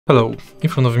Hello, in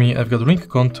front of me I've got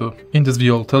RingConn 2. In this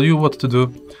video I'll tell you what to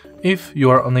do if you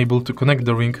are unable to connect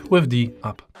the Ring with the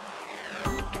app.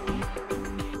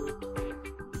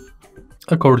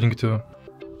 According to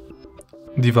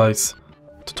device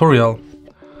tutorial,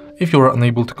 if you are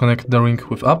unable to connect the Ring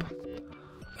with app,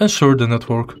 ensure the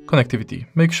network connectivity.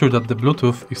 Make sure that the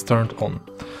Bluetooth is turned on.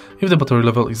 If the battery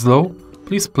level is low,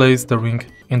 please place the Ring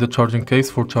in the charging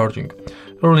case for charging.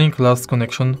 Your Ring last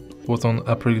connection was on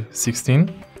April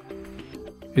 16.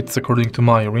 It's according to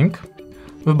my Ring,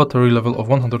 with battery level of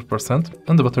 100%,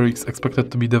 and the battery is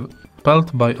expected to be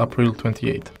developed by April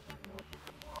 28.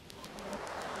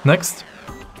 Next,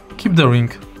 keep the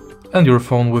Ring and your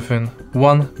phone within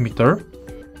 1 meter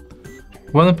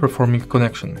when performing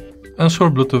connection.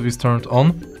 Ensure Bluetooth is turned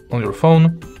on your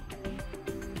phone.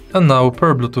 And now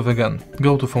pair Bluetooth again.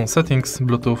 Go to phone settings,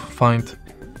 Bluetooth, find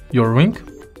your Ring,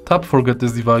 tap forget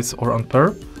this device or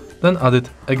unpair, then add it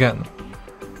again.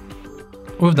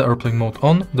 With the airplane mode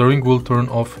on, the Ring will turn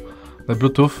off the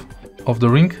Bluetooth of the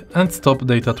Ring and stop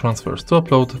data transfers. To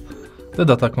upload the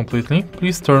data completely,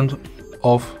 please turn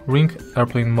off Ring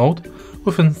airplane mode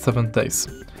within 7 days.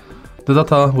 The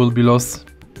data will be lost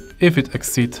if it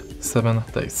exceeds 7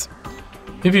 days.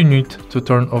 If you need to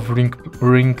turn off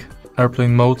Ring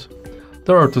airplane mode,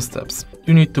 there are 2 steps.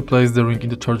 You need to place the Ring in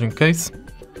the charging case,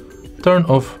 turn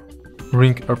off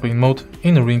Ring airplane mode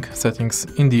in Ring settings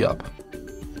in the app.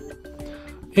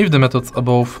 If the methods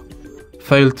above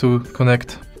fail to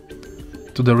connect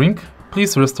to the Ring,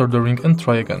 please restart the Ring and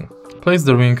try again. Place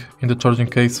the Ring in the charging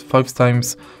case 5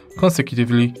 times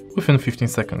consecutively within 15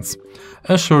 seconds.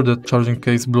 Ensure that charging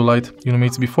case blue light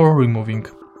illuminates before removing,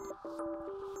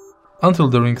 until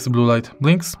the Ring's blue light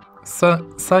blinks,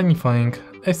 signifying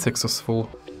a successful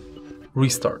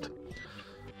restart.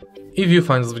 If you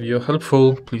find this video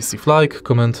helpful, please leave like,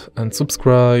 comment and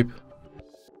subscribe.